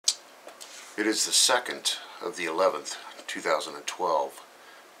It is the 2nd of the 11th, 2012.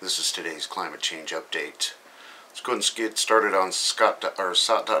 This is today's climate change update. Let's go ahead and get started on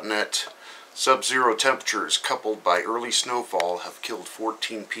SOT.net. Sub-zero temperatures coupled by early snowfall have killed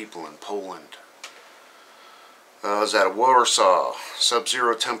 14 people in Poland. Is at Warsaw.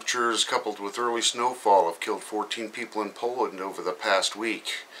 Sub-zero temperatures coupled with early snowfall have killed 14 people in Poland over the past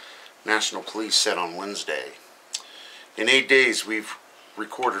week. National Police said on Wednesday. In 8 days, we've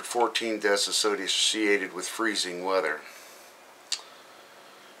recorded 14 deaths associated with freezing weather.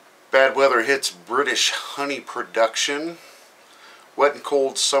 Bad weather hits British honey production. Wet and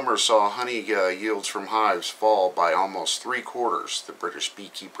cold summer saw honey yields from hives fall by almost 3/4, the British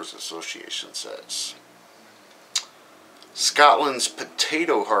Beekeepers Association says. Scotland's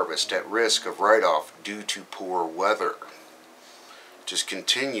potato harvest at risk of write-off due to poor weather. Just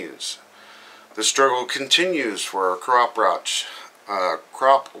continues. The struggle continues for our crop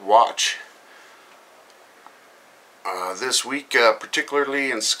watch. This week,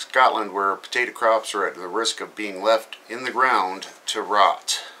 particularly in Scotland, where potato crops are at the risk of being left in the ground to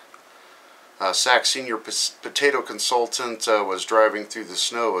rot. SAC senior potato consultant was driving through the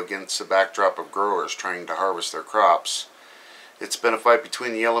snow against the backdrop of growers trying to harvest their crops. It's been a fight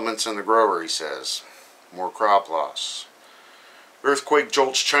between the elements and the grower, he says. More crop loss. Earthquake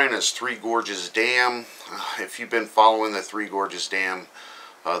jolts China's Three Gorges Dam. If you've been following the Three Gorges Dam,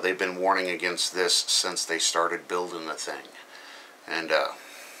 they've been warning against this since they started building the thing. And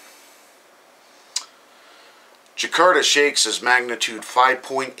Jakarta shakes as magnitude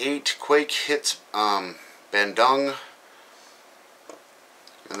 5.8 quake hits Bandung.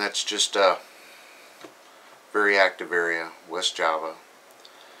 And that's just a very active area, West Java.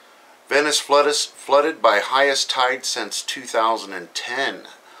 Venice flooded by highest tide since 2010.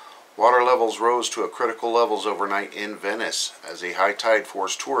 Water levels rose to a critical levels overnight in Venice as a high tide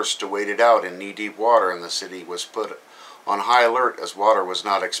forced tourists to wade it out in knee-deep water, and the city was put on high alert as water was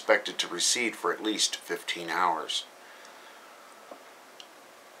not expected to recede for at least 15 hours.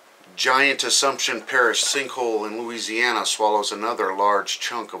 Giant Assumption Parish sinkhole in Louisiana swallows another large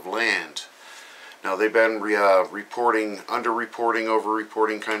chunk of land. Now, they've been reporting, under-reporting,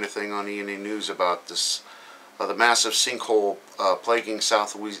 over-reporting kind of thing on E&E News about this. The massive sinkhole plaguing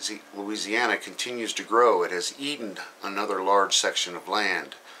South Louisiana continues to grow. It has eaten another large section of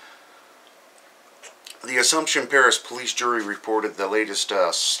land. The Assumption Parish Police Jury reported the latest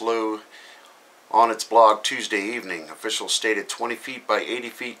slow on its blog Tuesday evening. Officials stated 20 feet by 80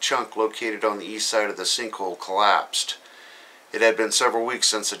 feet chunk located on the east side of the sinkhole collapsed. It had been several weeks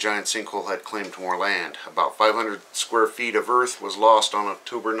since the giant sinkhole had claimed more land. About 500 square feet of earth was lost on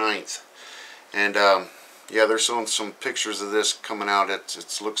October 9th. And yeah, there's some pictures of this coming out. It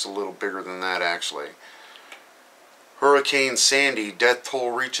looks a little bigger than that, actually. Hurricane Sandy, death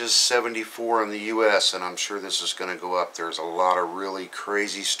toll reaches 74 in the U.S., and I'm sure this is going to go up. There's a lot of really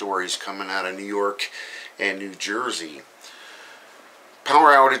crazy stories coming out of New York and New Jersey.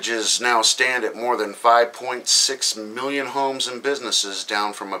 Power outages now stand at more than 5.6 million homes and businesses,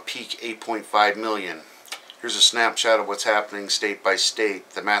 down from a peak 8.5 million. Here's a snapshot of what's happening state by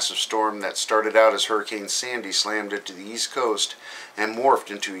state. The massive storm that started out as Hurricane Sandy slammed into the East Coast and morphed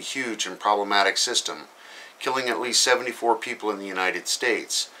into a huge and problematic system, killing at least 74 people in the United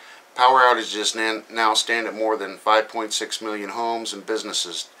States. Power outages now stand at more than 5.6 million homes and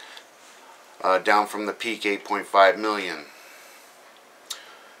businesses, down from the peak 8.5 million.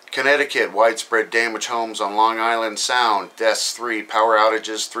 Connecticut, widespread damage homes on Long Island Sound, deaths 3, power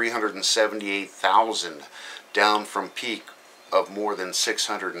outages 378,000, down from peak of more than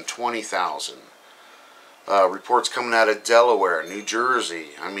 620,000. Reports coming out of Delaware, New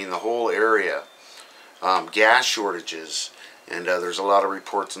Jersey, I mean the whole area. Gas shortages, and there's a lot of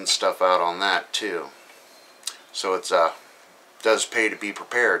reports and stuff out on that too. So it does pay to be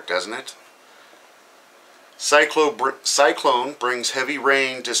prepared, doesn't it? Cyclone brings heavy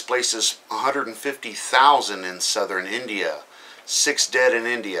rain, displaces 150,000 in southern India. 6 dead in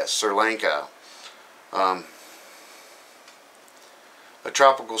India, Sri Lanka. A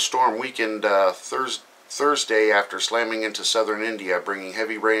tropical storm weakened Thursday after slamming into southern India, bringing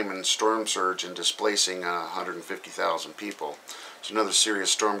heavy rain and storm surge and displacing 150,000 people. There's another serious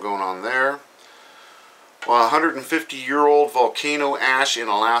storm going on there. Well, 150-year-old volcano ash in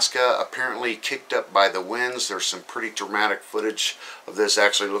Alaska apparently kicked up by the winds. There's some pretty dramatic footage of this.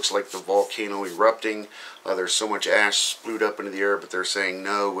 Actually looks like the volcano erupting. There's so much ash spewed up into the air, but they're saying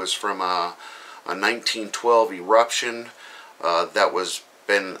no, it was from a 1912 eruption that was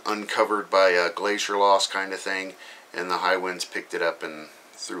been uncovered by a glacier loss kind of thing, and the high winds picked it up and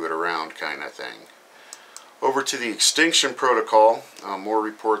threw it around kind of thing. Over to the extinction protocol. More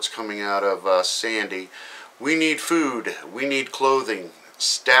reports coming out of Sandy. We need food. We need clothing.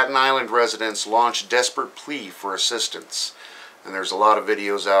 Staten Island residents launch desperate plea for assistance. And there's a lot of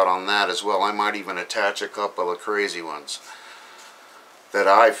videos out on that as well. I might even attach a couple of crazy ones that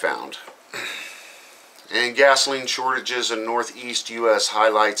I found. And gasoline shortages in northeast U.S.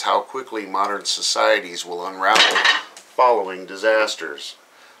 highlights how quickly modern societies will unravel following disasters.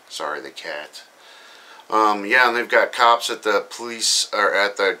 Sorry, the cat. Yeah, and they've got cops at the police or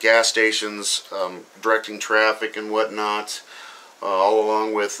at the gas stations directing traffic and whatnot, all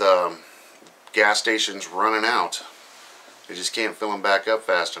along with gas stations running out. They just can't fill them back up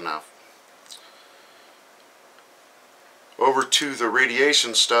fast enough. Over to the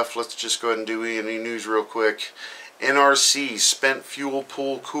radiation stuff. Let's just go ahead and do any news real quick. NRC spent fuel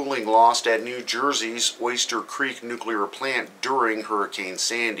pool cooling lost at New Jersey's Oyster Creek nuclear plant during Hurricane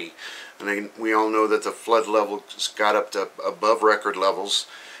Sandy. And we all know that the flood levels got up to above record levels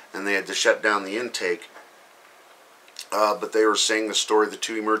and they had to shut down the intake. But they were saying the story, the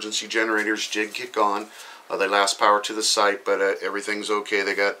 2 emergency generators did kick on. They lost power to the site, but everything's okay.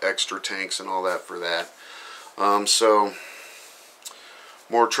 They got extra tanks and all that for that. So,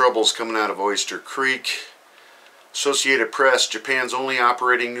 more troubles coming out of Oyster Creek. Associated Press, Japan's only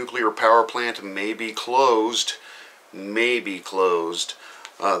operating nuclear power plant may be closed. May be closed.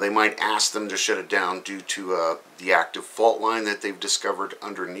 They might ask them to shut it down due to the active fault line that they've discovered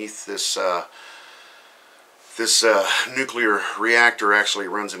underneath this nuclear reactor. Actually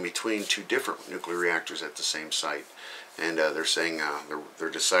runs in between 2 different nuclear reactors at the same site. And they're saying they're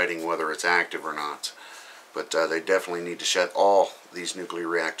deciding whether it's active or not. But they definitely need to shut all these nuclear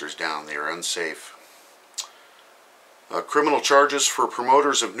reactors down. They are unsafe. Criminal charges for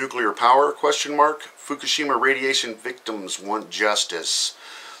promoters of nuclear power, ? Fukushima radiation victims want justice.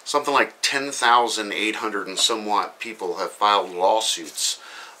 Something like 10,800 and somewhat people have filed lawsuits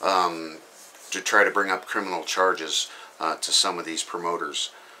to try to bring up criminal charges to some of these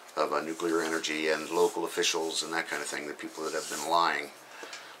promoters of nuclear energy and local officials and that kind of thing, the people that have been lying.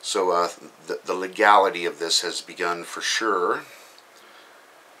 So the legality of this has begun for sure.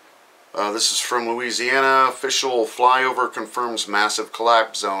 This is from Louisiana. Official flyover confirms massive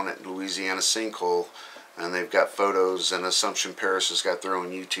collapse zone at Louisiana sinkhole. And they've got photos, and Assumption Parish has got their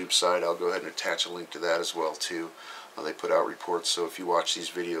own YouTube site. I'll go ahead and attach a link to that as well too. They put out reports, so if you watch these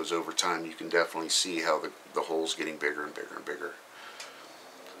videos over time, you can definitely see how the hole's getting bigger and bigger and bigger.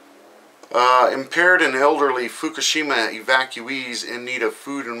 Impaired and elderly Fukushima evacuees in need of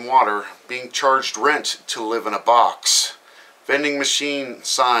food and water being charged rent to live in a box. Vending machine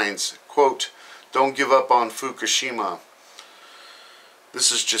signs, quote, "Don't give up on Fukushima." This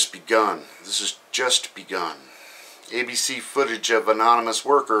has just begun. This has just begun. ABC footage of anonymous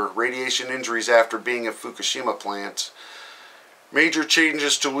worker, radiation injuries after being at Fukushima plant. Major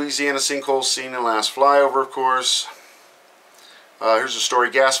changes to Louisiana sinkhole seen in last flyover, of course. Here's a story.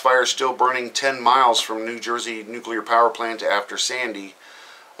 Gas fire still burning 10 miles from New Jersey nuclear power plant after Sandy.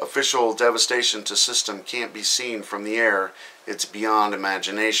 Official devastation to system can't be seen from the air. It's beyond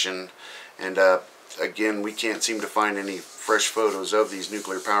imagination. And again, we can't seem to find any fresh photos of these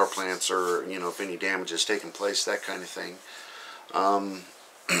nuclear power plants or, you know, if any damage has taken place, that kind of thing.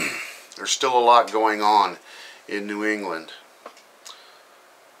 There's still a lot going on in New England.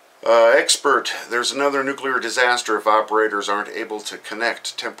 Expert, there's another nuclear disaster if operators aren't able to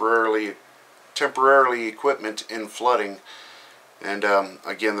connect temporarily equipment in flooding. And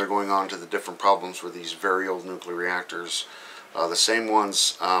again, they're going on to the different problems with these very old nuclear reactors. The same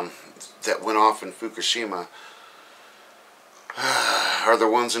ones that went off in Fukushima are the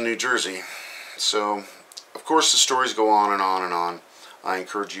ones in New Jersey. So, of course, the stories go on and on and on. I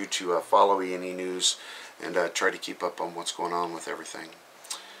encourage you to follow E&E News and try to keep up on what's going on with everything.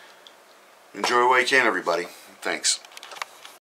 Enjoy while you can, everybody. Thanks.